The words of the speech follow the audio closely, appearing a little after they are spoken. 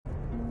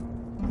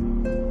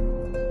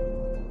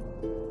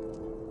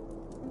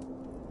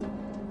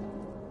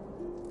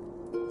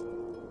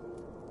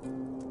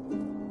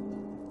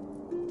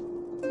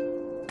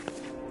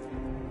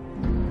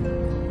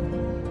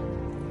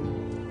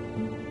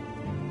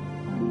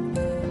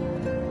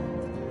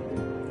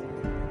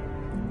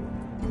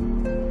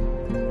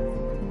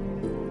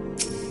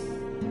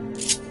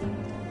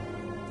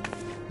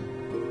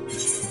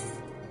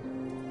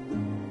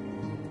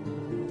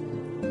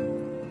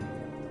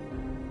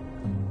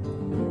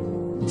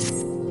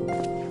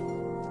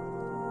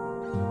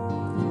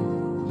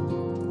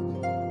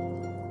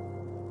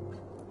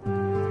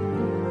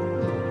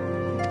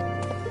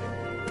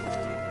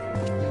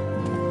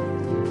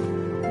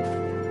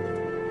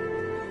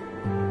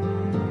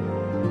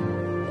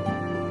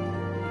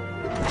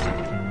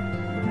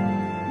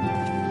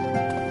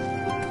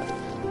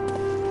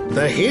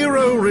The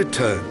hero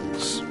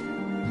returns.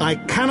 I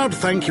cannot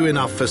thank you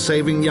enough for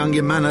saving young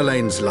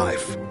Emanalane's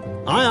life.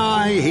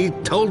 Aye, he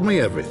told me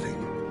everything.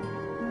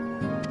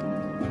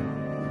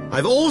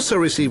 I've also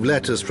received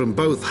letters from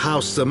both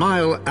House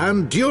Zamail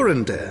and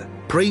Durandare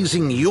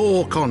praising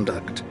your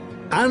conduct,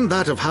 and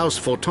that of House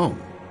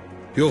Fortemps.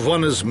 You've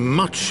won us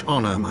much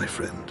honor, my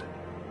friend.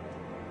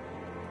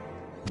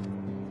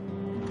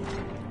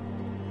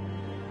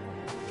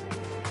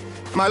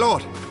 My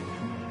lord!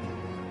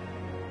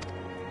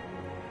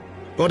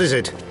 What is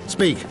it?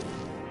 Speak.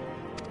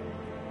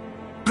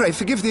 Pray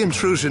forgive the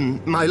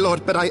intrusion, my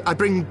lord, but I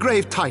bring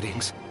grave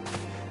tidings.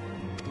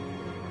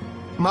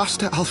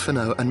 Master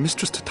Alphinaud and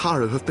Mistress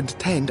Tataru have been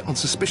detained on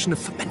suspicion of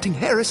fomenting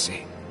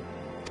heresy.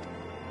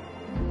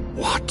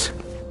 What?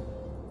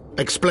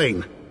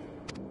 Explain.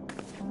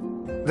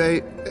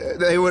 They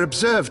were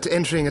observed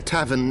entering a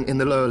tavern in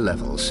the lower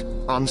levels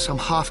on some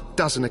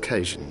half-dozen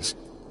occasions.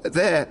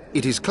 There,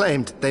 it is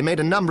claimed, they made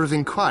a number of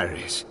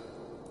inquiries.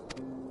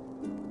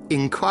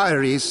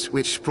 Inquiries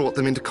which brought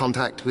them into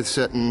contact with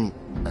certain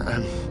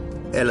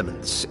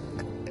elements.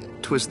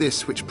 'Twas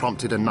this which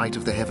prompted a knight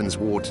of the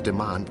Heavensward to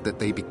demand that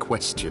they be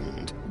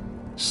questioned.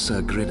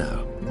 Sir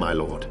Grinno, my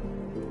lord.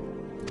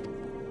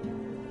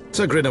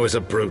 Sir Grinno is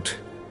a brute.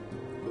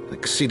 An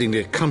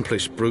exceedingly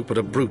accomplished brute, but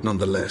a brute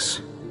nonetheless.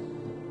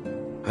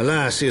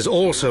 Alas, he is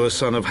also a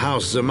son of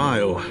House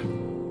Zamail.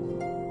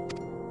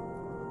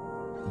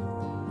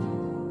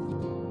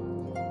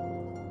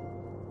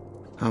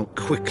 How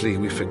quickly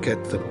we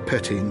forget the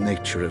petty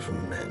nature of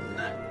men.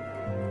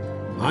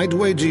 I'd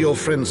wager your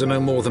friends are no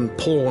more than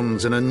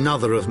pawns in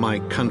another of my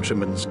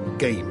countrymen's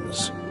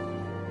games.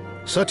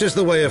 Such is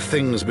the way of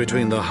things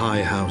between the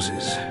high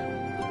houses.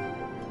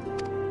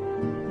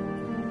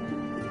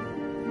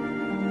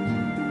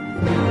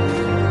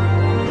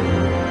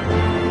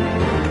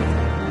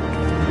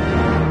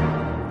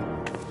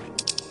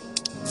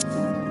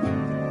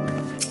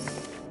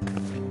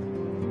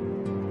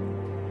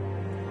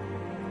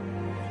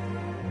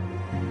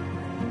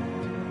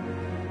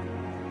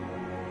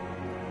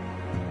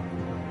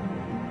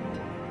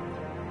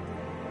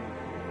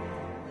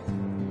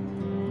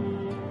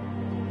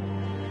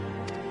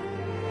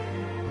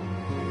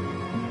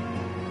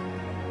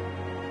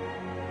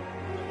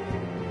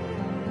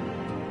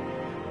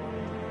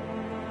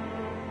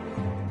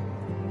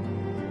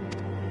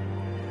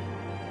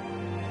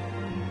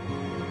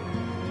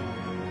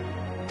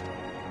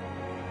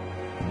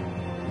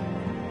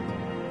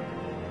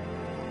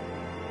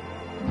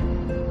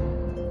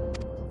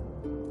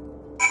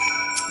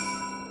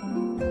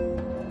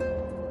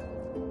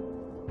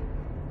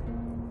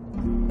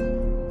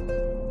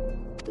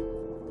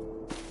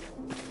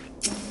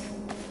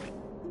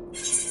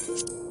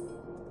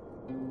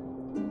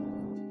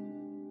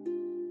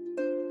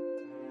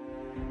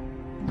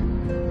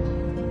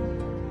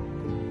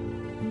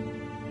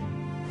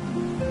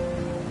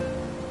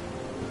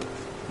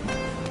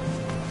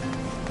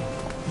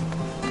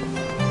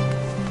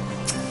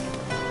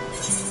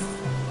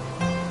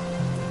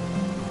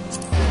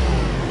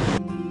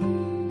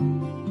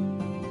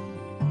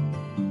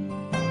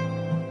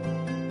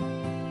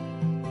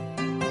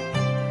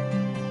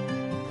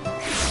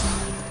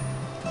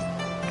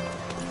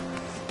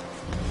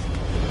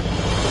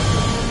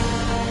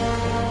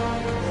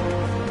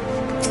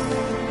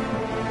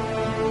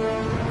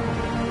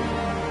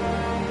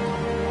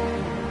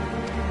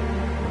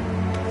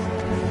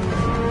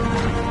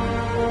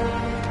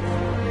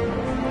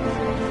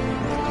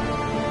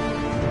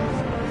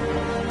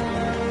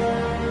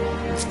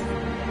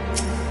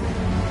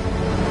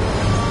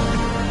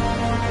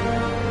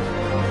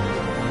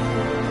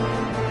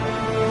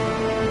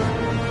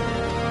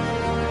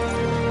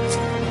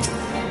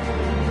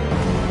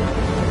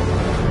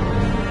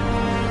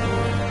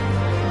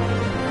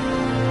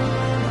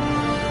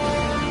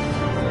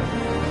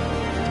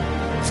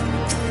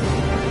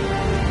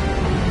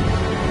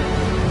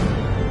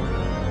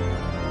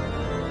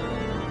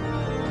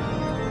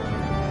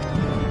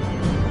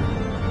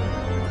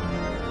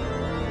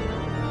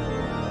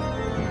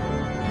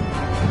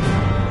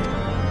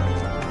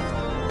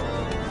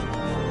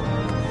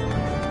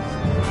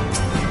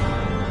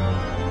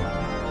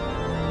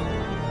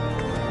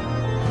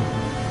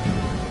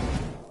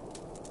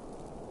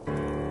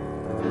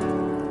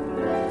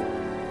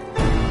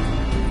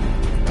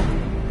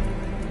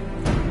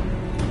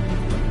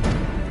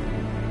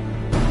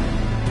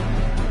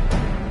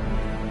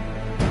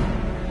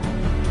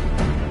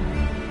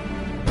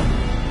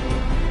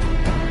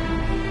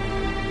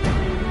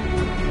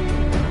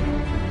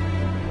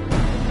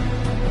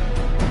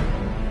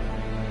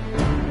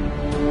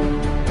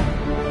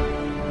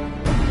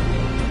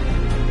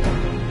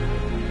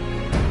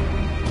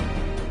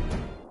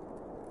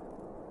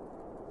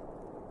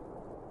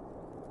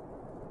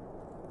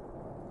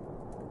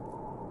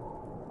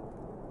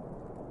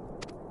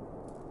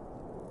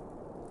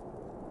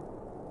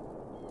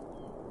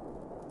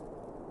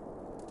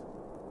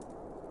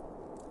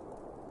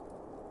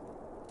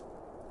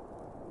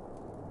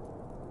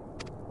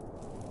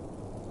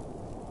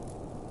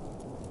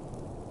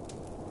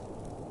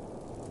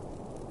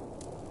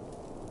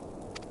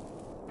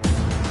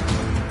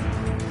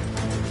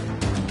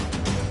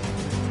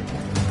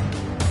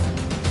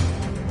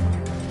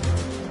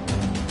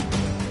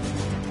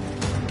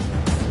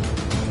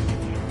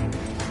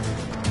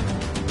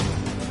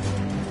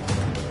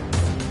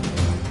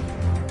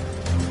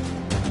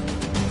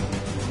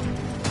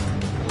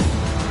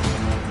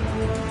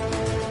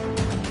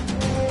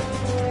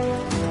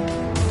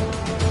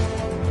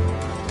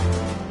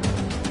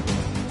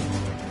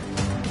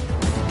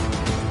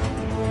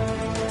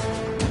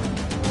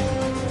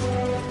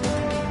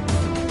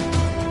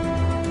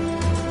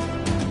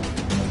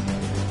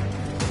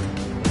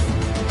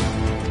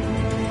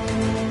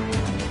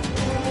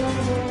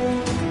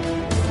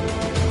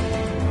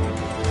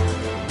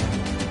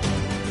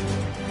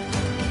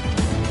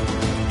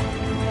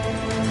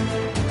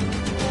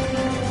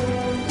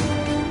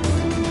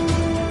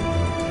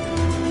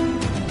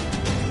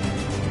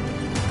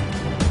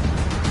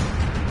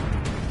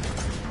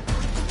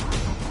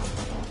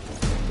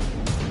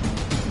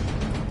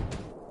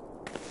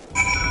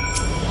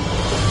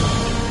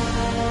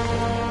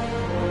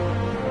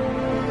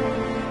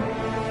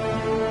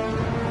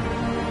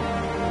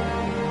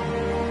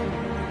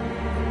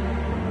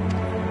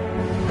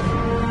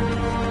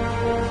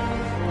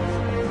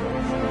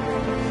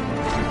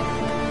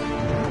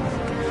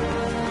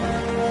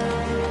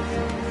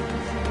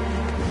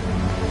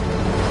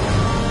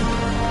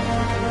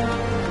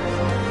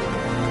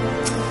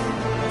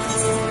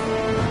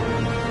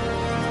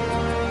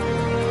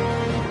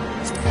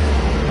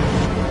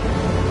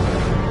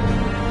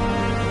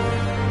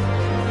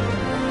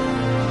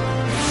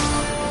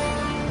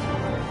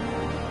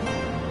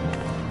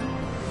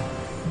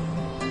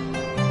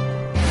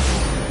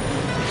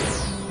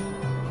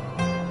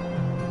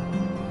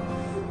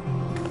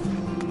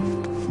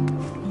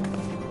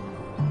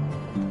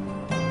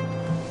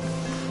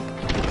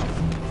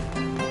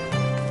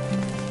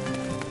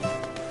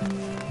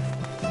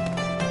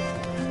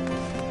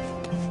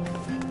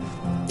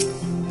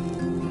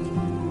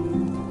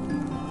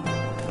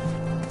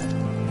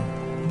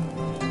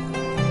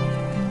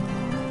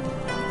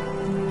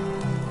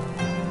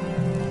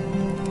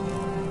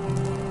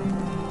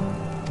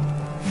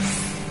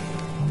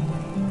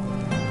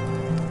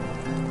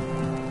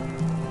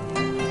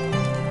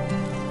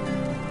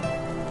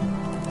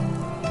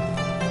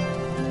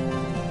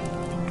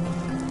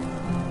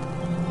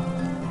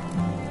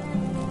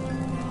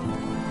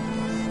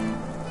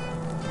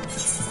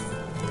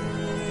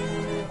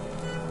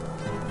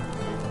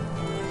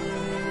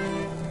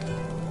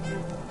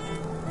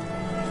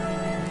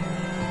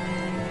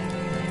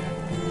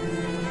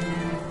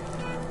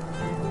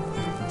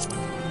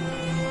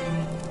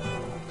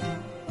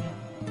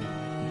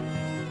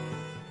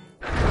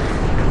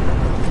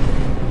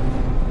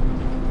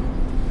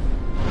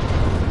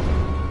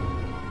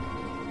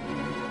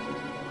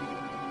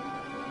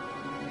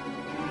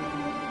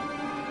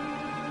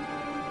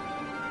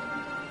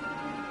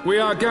 We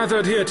are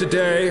gathered here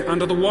today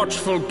under the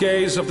watchful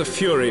gaze of the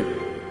Fury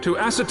to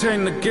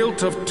ascertain the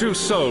guilt of 2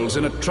 souls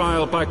in a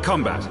trial by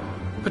combat.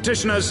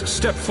 Petitioners,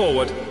 step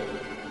forward.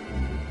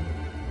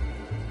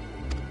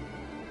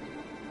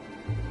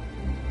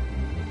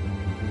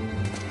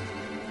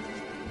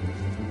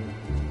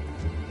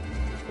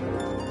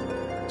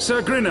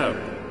 Sir Grino,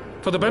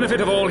 for the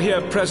benefit of all here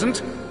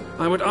present,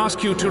 I would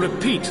ask you to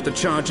repeat the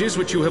charges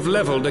which you have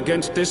leveled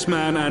against this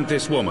man and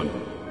this woman.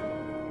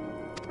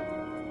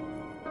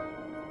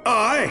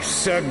 I,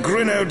 Sir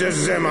Grino de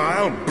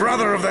Zemile,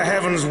 brother of the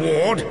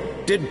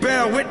Heavensward, did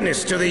bear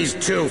witness to these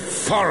 2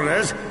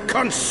 foreigners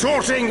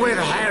consorting with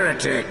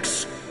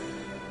heretics.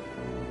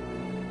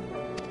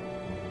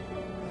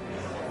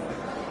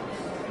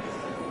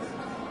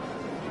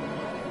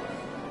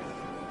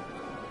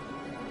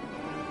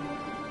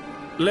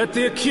 Let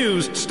the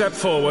accused step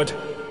forward.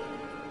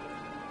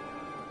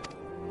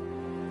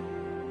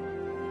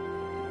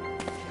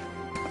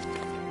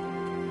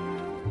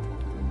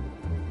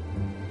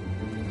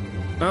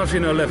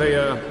 Alphinaud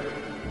and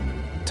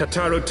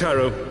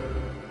Tataru,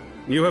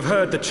 you have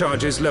heard the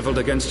charges leveled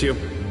against you.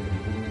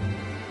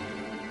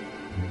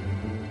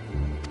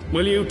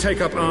 Will you take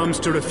up arms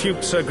to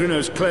refute Sir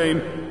Grino's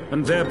claim,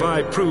 and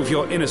thereby prove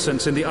your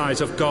innocence in the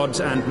eyes of gods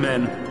and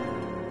men?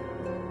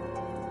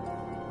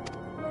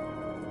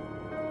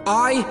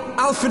 I,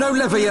 Alphinaud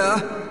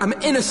Leveilleur, am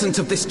innocent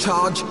of this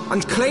charge,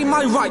 and claim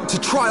my right to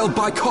trial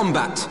by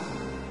combat.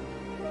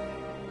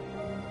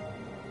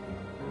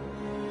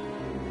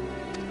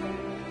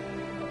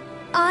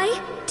 I,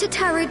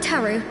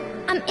 Tataru,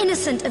 am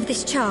innocent of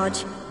this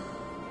charge.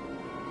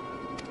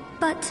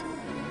 But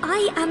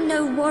I am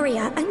no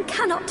warrior and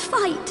cannot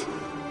fight.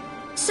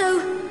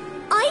 So,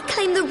 I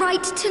claim the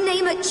right to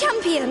name a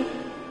champion.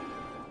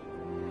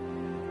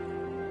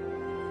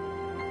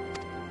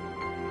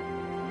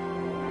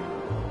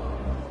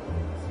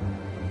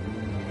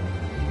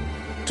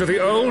 To the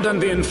old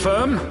and the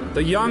infirm,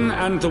 the young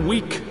and the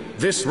weak,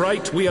 this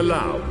right we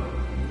allow.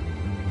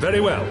 Very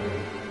well.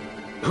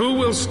 Who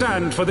will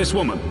stand for this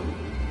woman?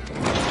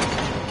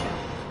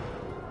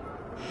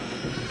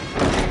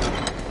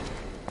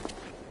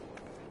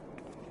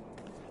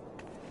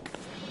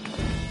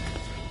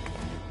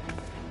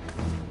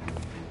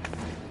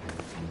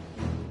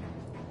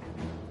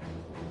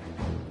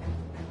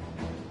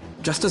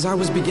 Just as I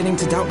was beginning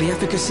to doubt the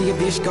efficacy of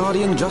the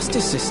Ishgardian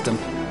justice system.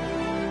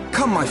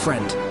 Come, my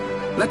friend.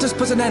 Let us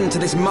put an end to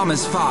this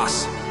mummer's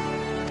farce.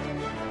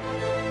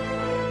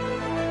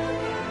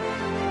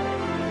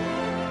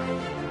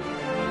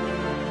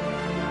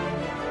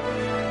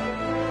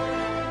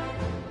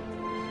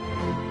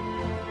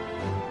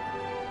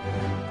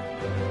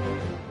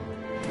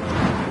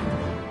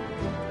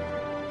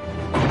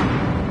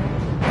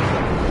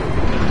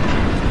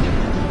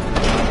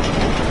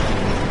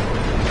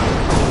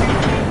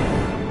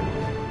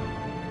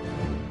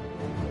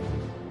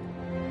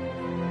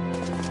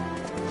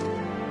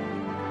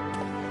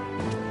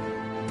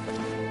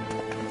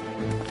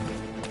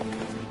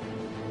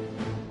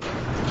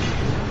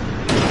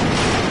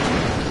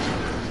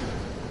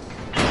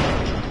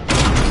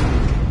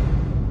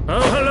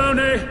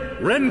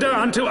 Render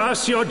unto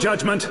us your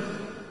judgment.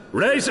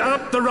 Raise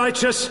up the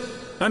righteous,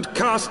 and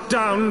cast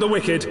down the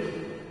wicked.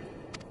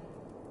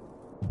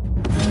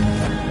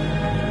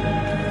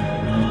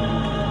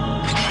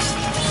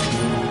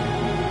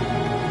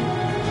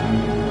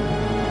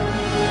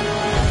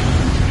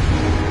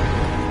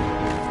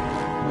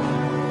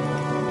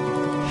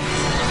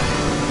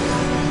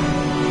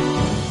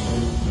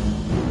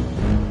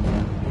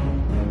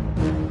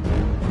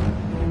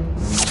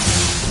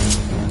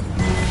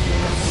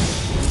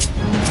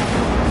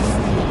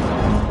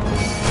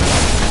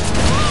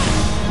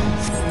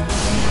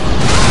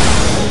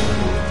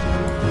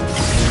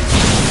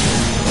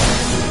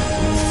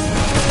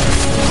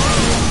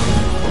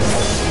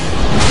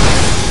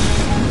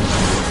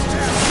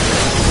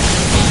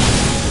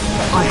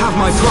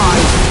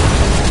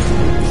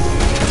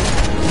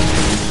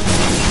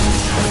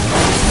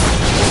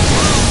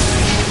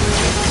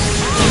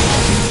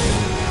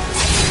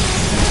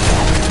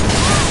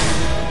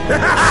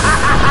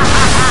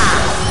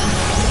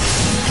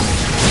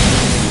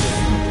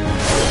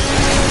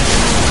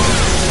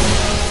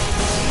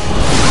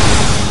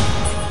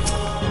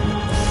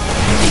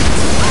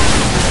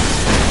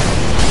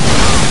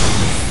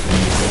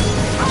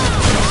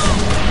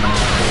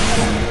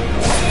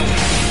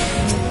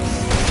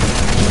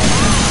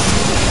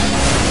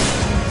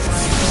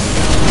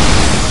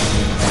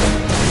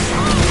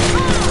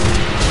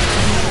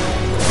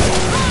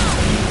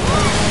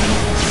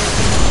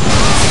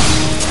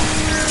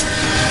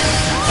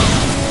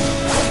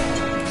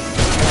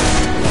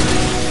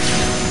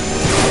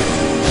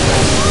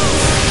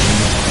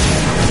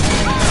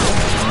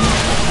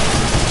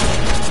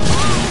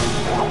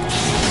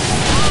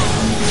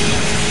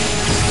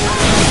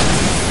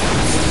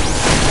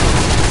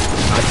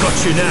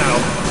 You now.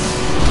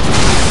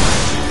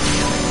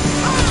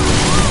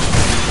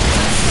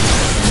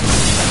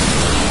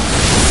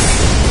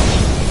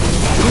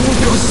 Pull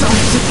yourself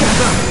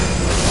together!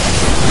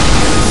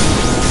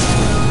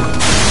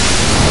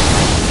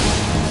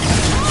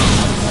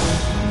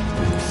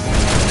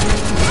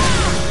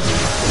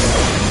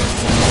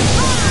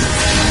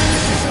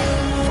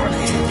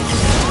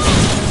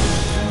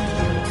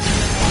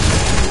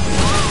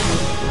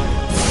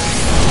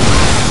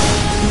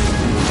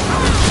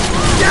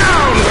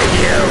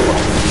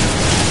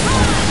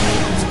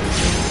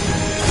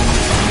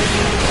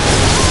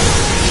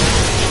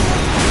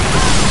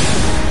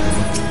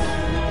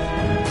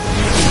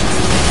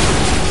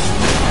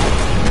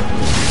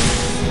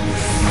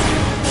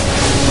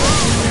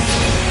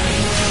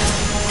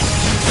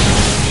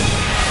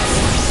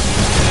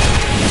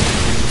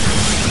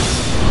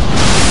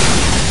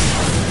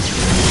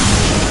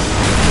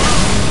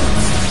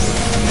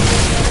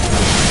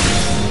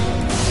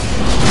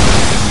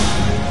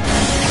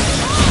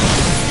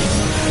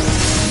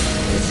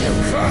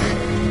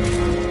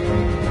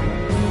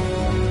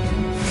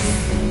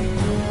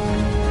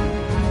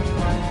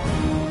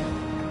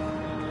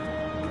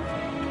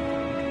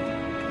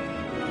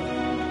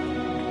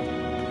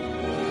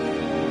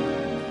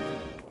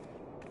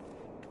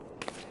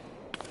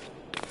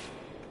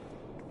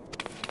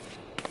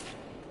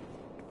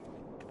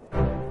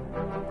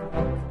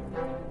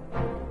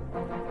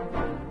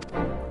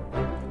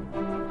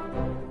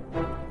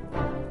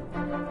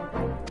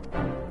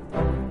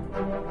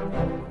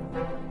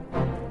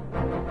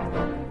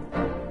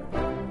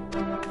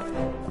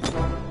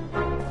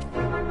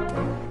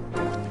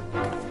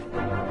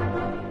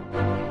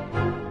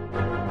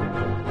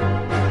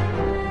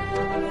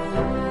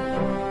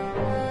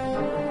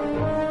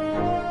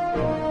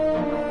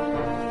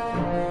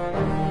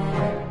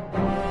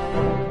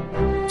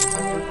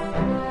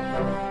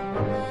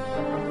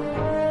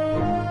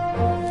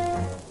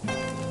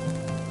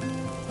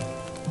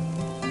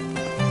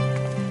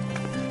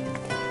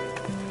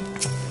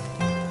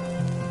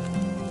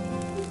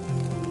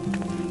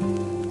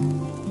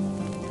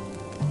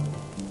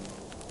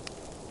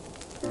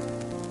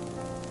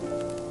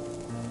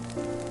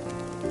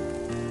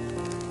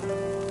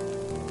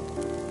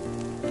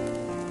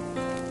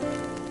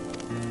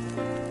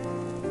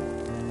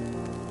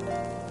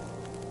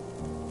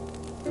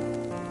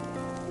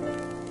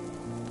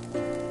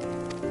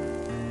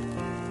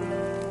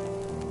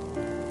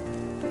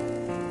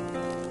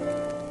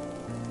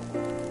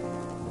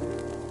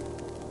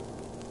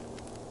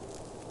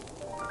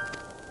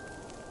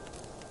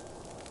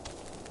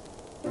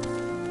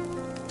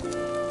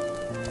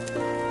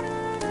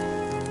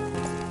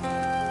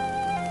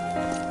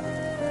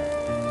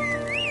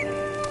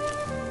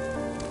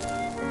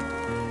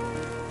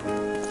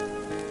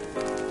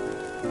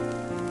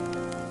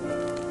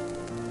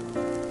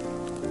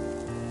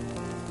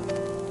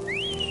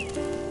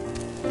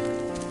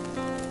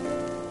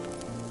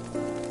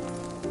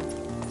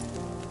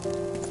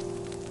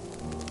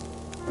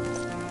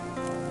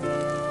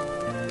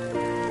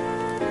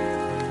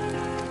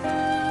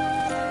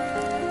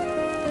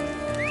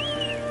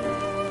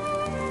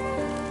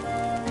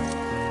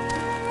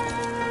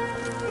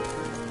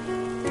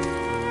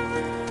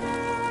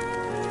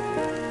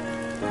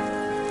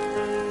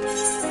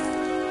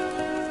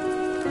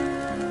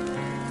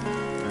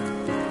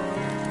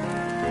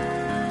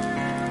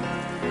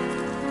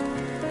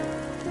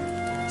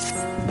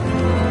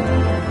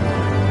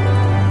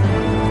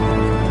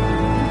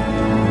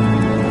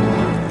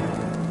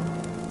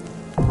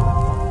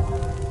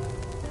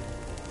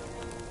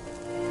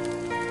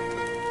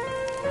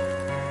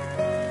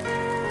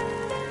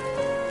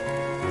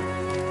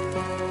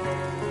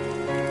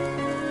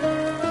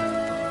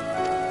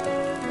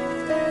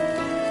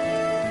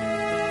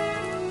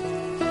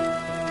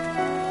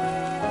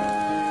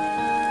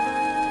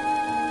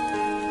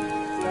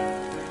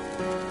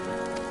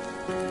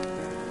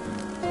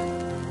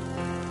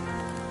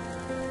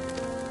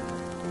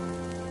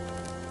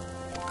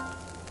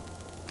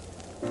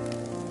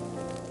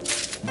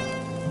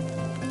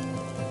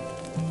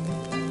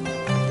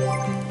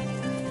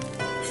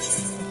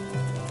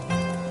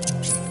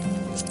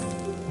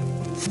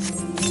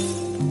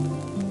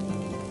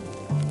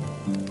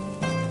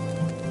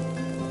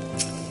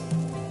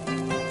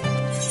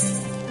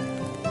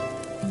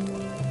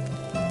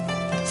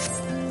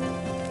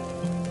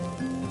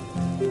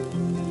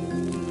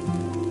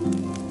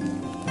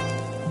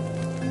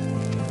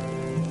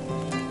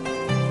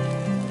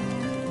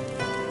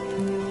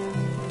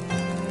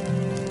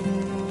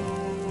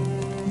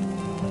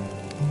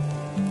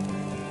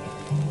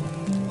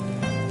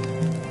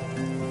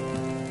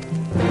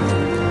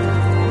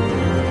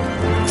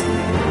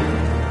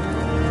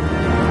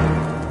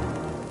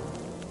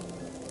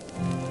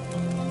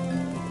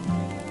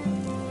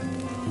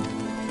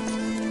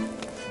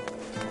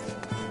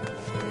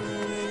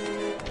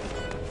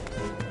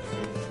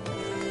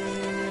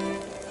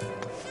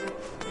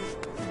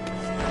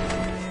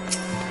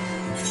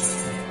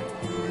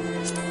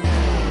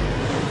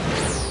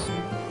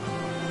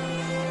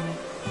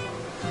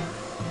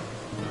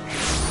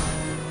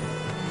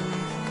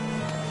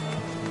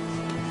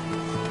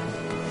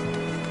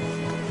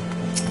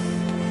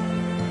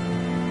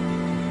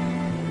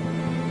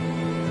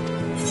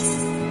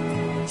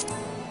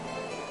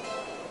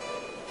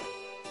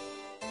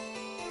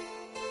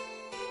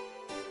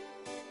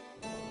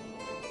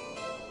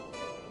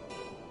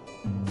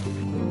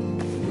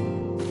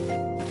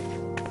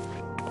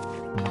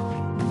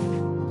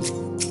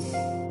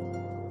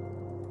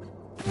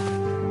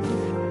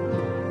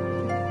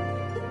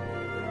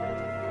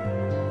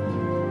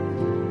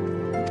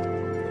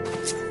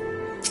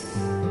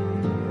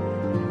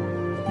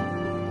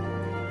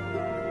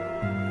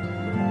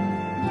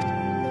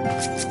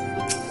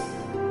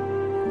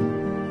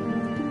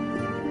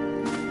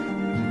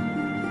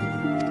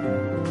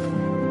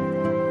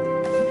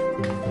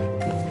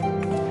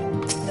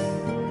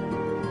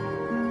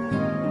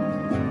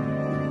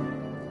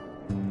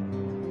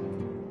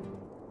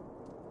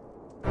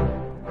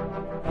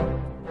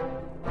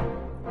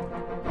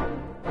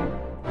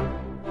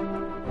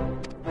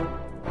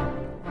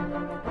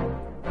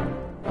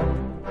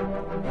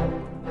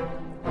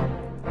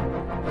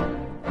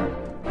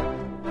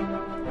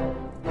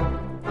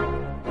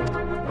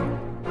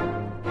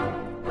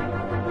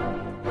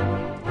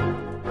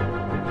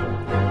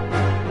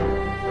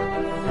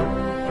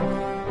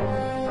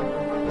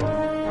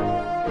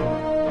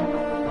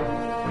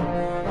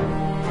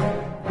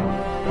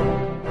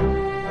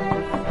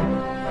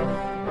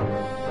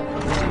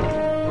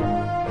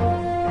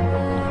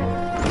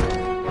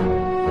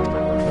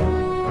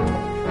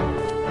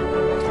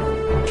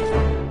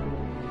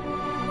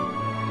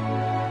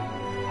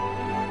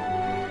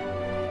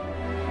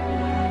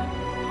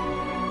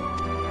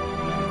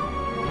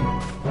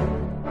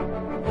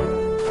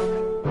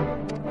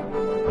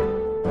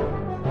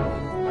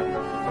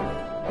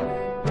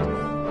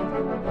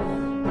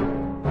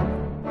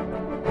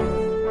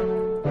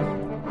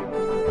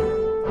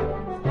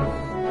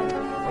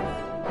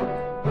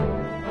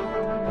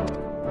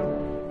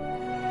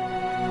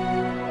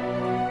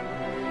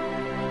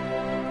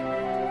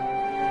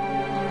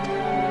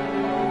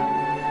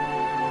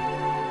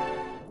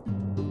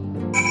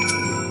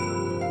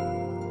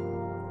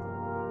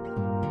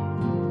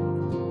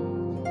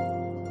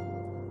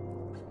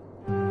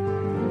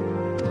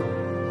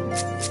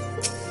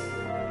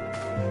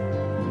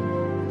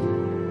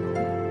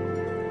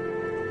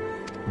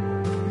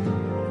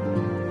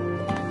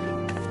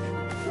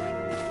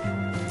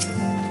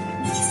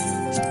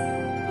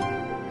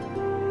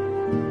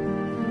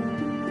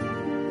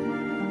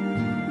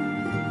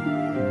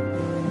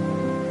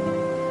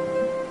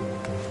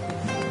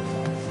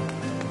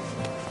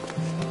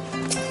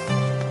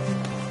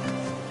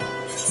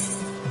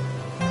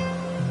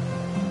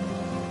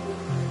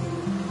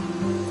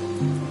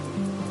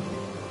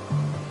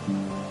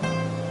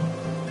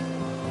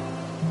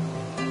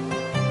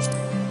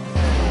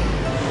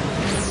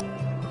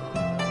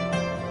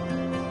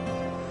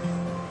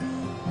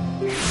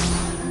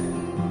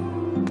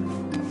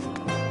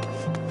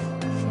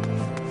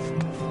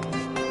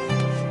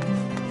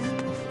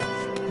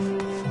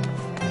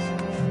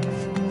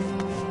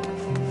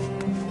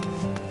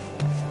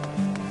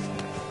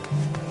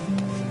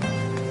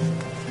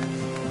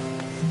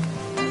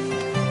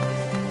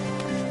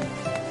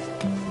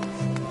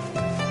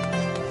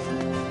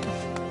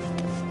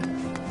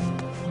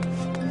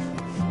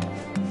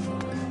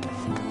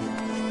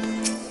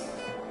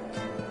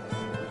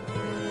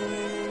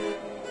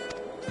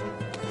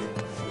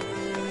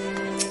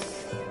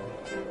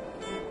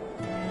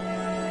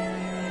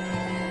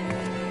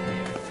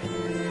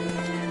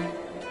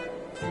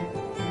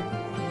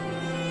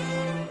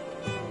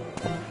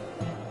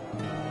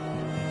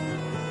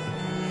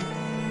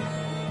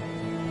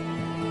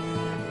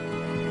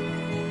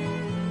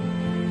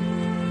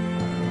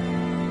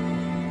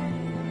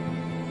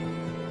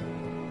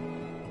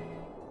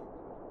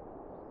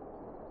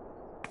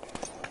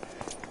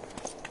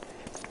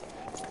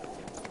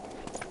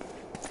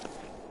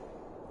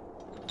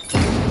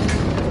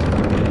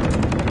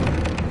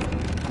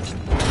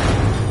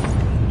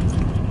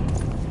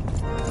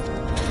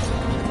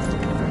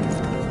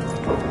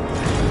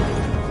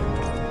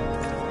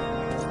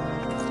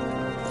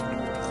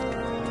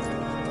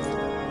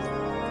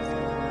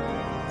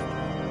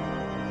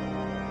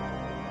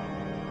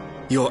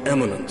 Your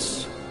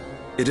Eminence,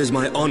 it is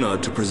my honor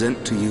to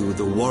present to you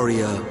the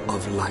Warrior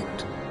of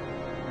Light.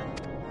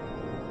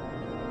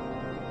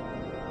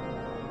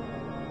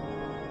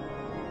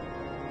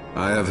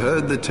 I have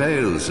heard the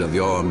tales of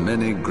your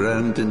many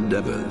grand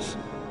endeavors.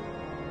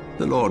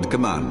 The Lord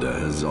Commander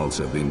has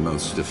also been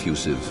most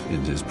effusive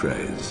in his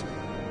praise.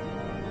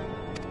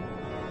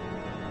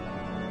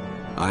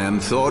 I am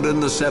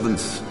Thordan VII,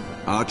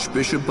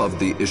 Archbishop of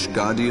the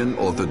Ishgardian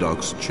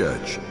Orthodox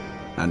Church,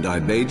 and I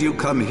bade you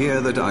come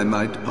here that I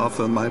might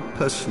offer my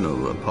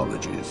personal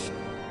apologies.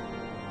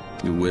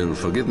 You will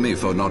forgive me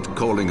for not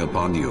calling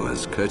upon you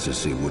as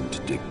courtesy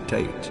would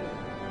dictate,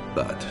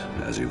 but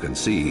as you can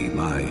see,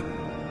 my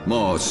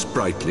more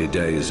sprightly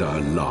days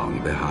are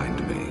long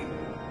behind me.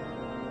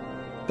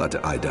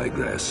 But I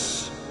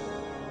digress.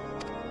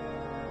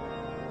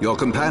 Your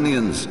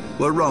companions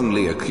were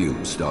wrongly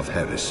accused of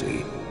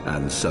heresy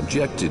and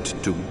subjected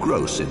to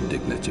gross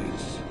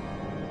indignities.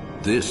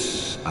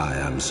 This, I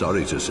am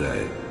sorry to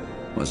say,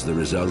 was the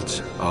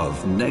result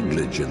of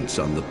negligence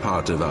on the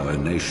part of our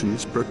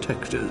nation's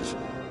protectors.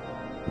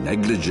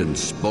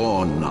 Negligence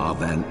born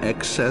of an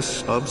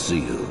excess of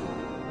zeal.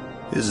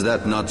 Is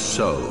that not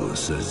so,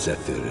 Sir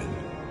Zephyrin?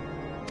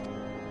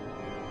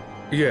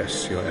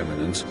 Yes, Your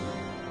Eminence.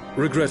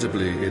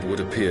 Regrettably, it would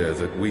appear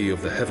that we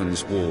of the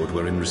Heavensward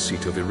were in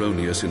receipt of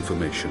erroneous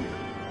information.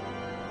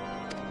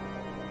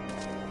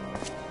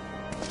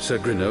 Sir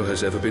Grinno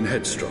has ever been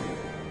headstrong.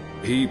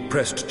 He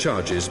pressed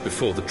charges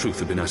before the truth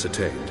had been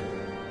ascertained,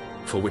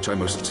 for which I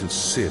most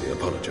sincerely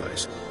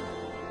apologize.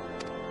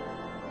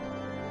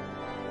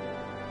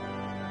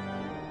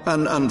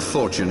 An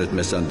unfortunate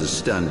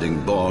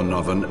misunderstanding born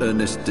of an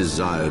earnest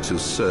desire to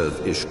serve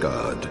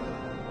Ishgard,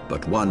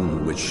 but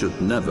one which should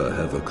never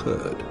have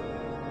occurred.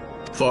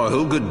 For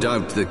who could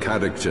doubt the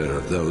character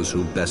of those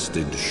who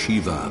bested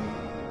Shiva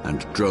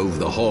and drove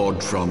the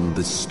Horde from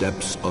the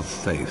steps of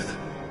faith?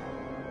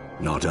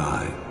 Not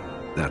I.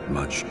 That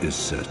much is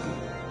certain.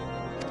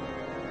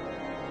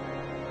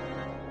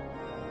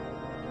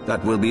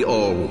 That will be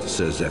all,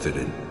 Sir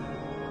Zephyrin.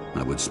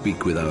 I would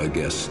speak with our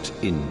guest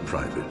in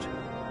private.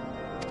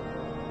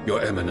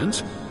 Your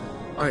Eminence,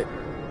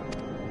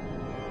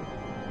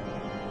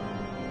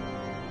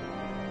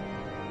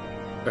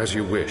 As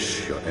you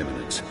wish, Your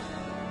Eminence.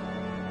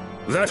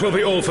 That will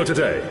be all for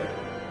today.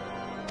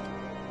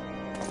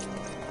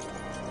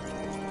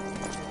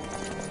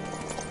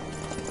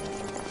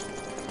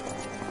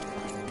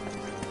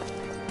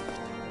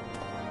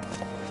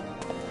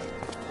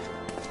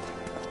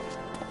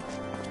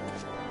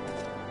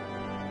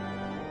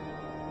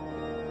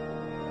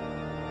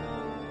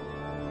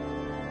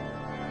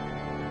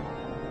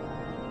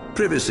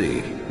 Privacy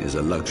is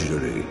a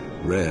luxury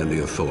rarely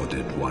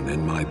afforded one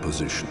in my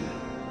position.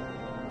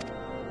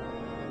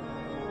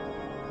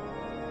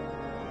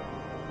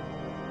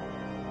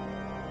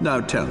 Now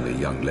tell me,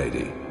 young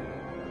lady,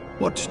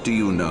 what do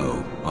you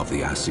know of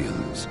the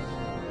Scions?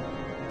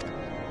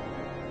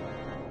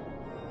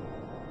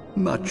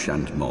 Much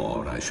and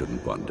more, I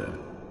shouldn't wonder,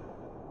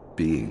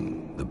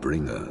 being the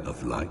bringer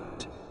of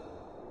light.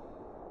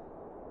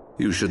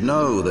 You should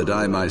know that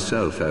I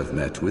myself have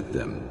met with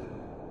them,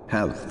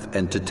 have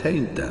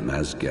entertained them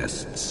as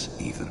guests,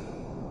 even.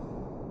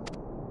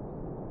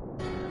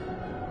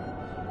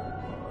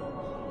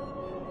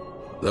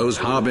 Those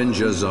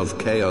harbingers of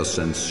chaos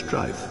and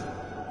strife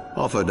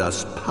offered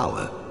us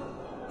power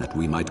that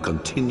we might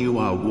continue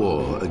our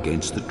war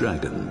against the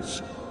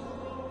dragons.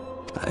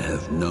 I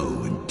have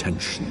no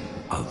intention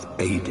of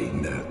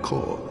aiding their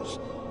cause,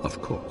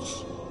 of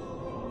course,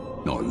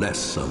 nor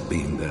less of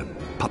being their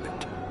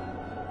puppet.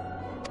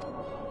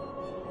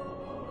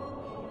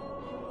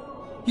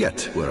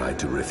 Yet, were I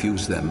to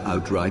refuse them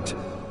outright,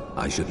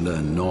 I should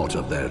learn naught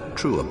of their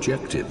true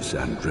objectives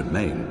and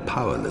remain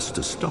powerless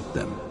to stop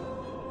them.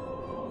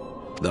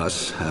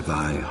 Thus have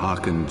I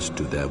hearkened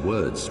to their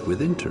words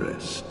with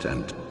interest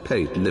and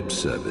paid lip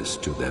service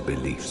to their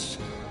beliefs,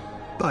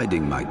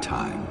 biding my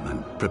time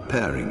and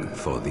preparing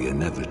for the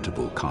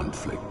inevitable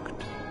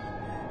conflict.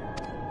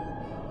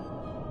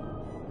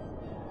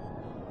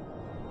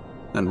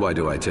 And why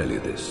do I tell you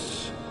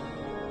this?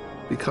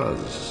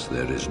 Because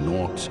there is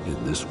naught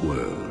in this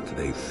world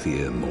they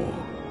fear more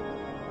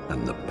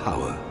than the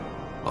power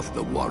of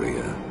the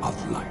Warrior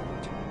of Light.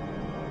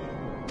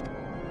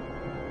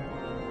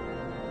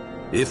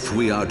 If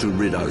we are to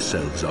rid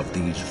ourselves of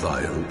these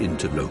vile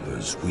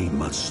interlopers, we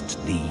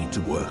must need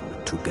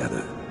work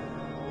together.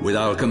 With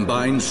our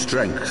combined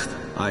strength,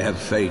 I have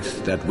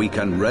faith that we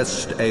can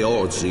wrest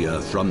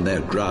Eorzea from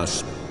their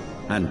grasp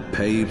and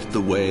pave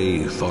the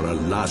way for a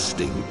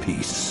lasting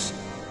peace.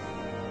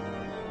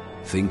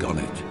 Think on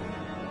it.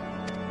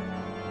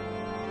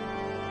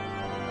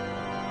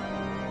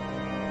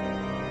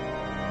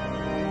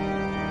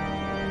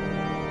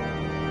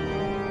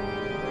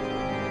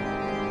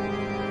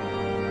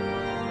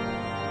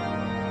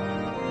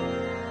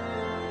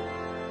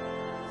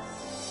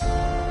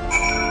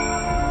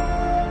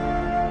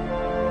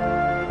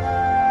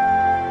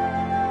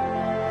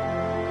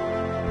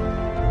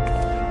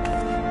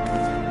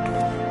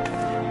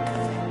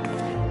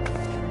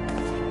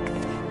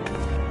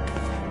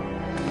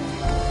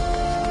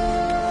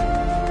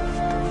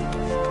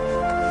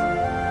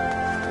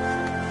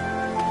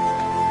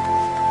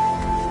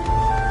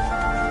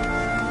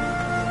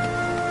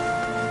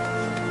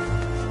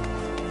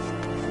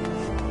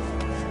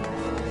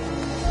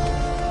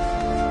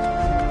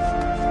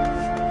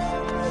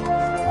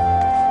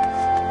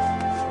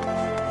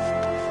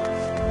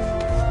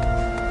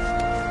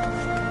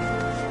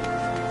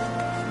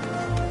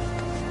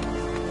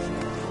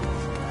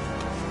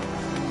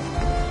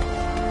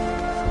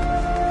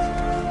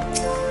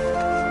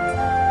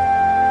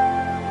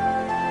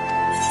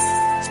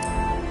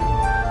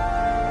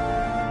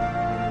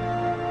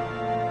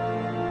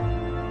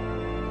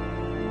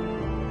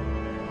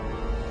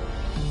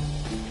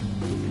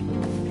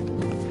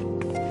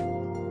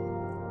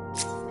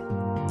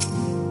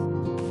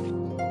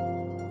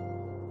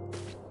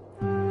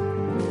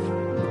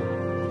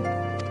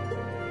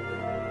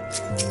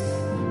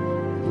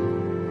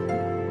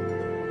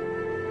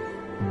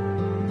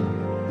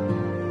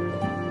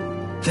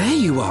 there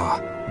you are.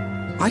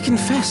 I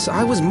confess,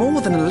 I was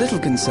more than a little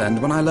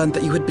concerned when I learned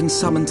that you had been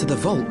summoned to the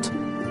vault.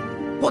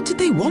 What did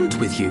they want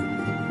with you?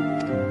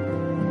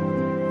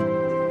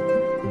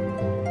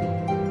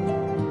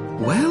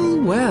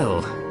 Well, well.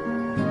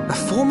 A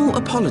formal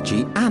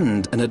apology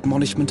and an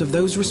admonishment of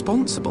those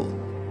responsible.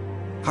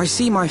 I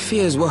see my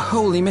fears were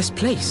wholly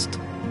misplaced.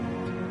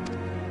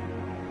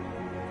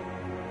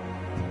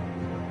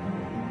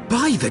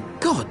 By the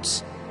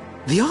gods!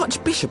 The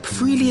Archbishop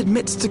freely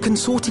admits to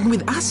consorting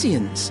with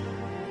Scions.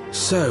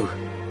 So,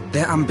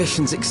 their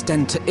ambitions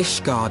extend to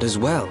Ishgard as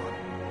well.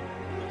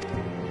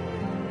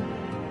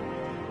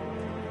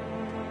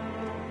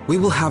 We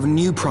will have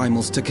new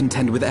primals to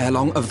contend with ere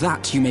long, of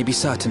that you may be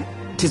certain.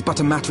 'Tis but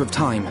a matter of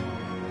time.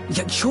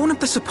 Yet shorn of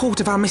the support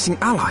of our missing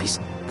allies,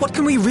 what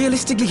can we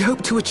realistically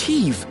hope to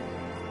achieve?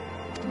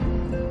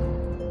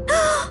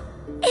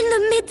 In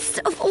the midst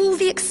of all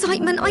the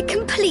excitement, I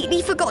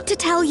completely forgot to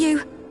tell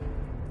you.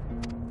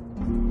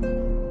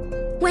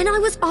 When I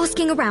was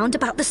asking around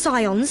about the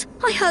Scions,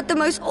 I heard the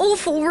most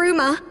awful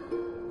rumor.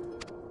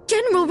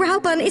 General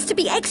Rauburn is to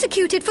be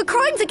executed for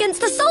crimes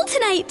against the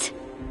Sultanate!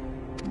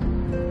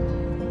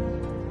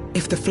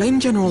 If the Flame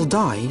General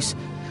dies,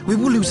 we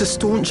will lose a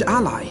staunch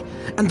ally,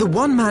 and the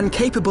one man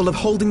capable of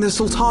holding the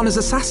Sultana's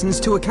assassins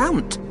to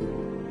account.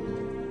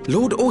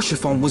 Lord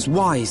Orchiphon was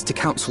wise to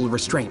counsel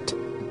restraint,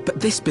 but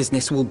this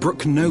business will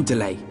brook no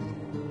delay.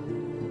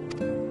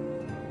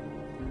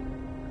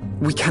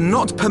 We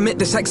cannot permit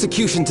this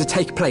execution to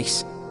take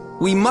place.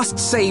 We must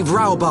save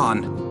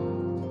Rauburn.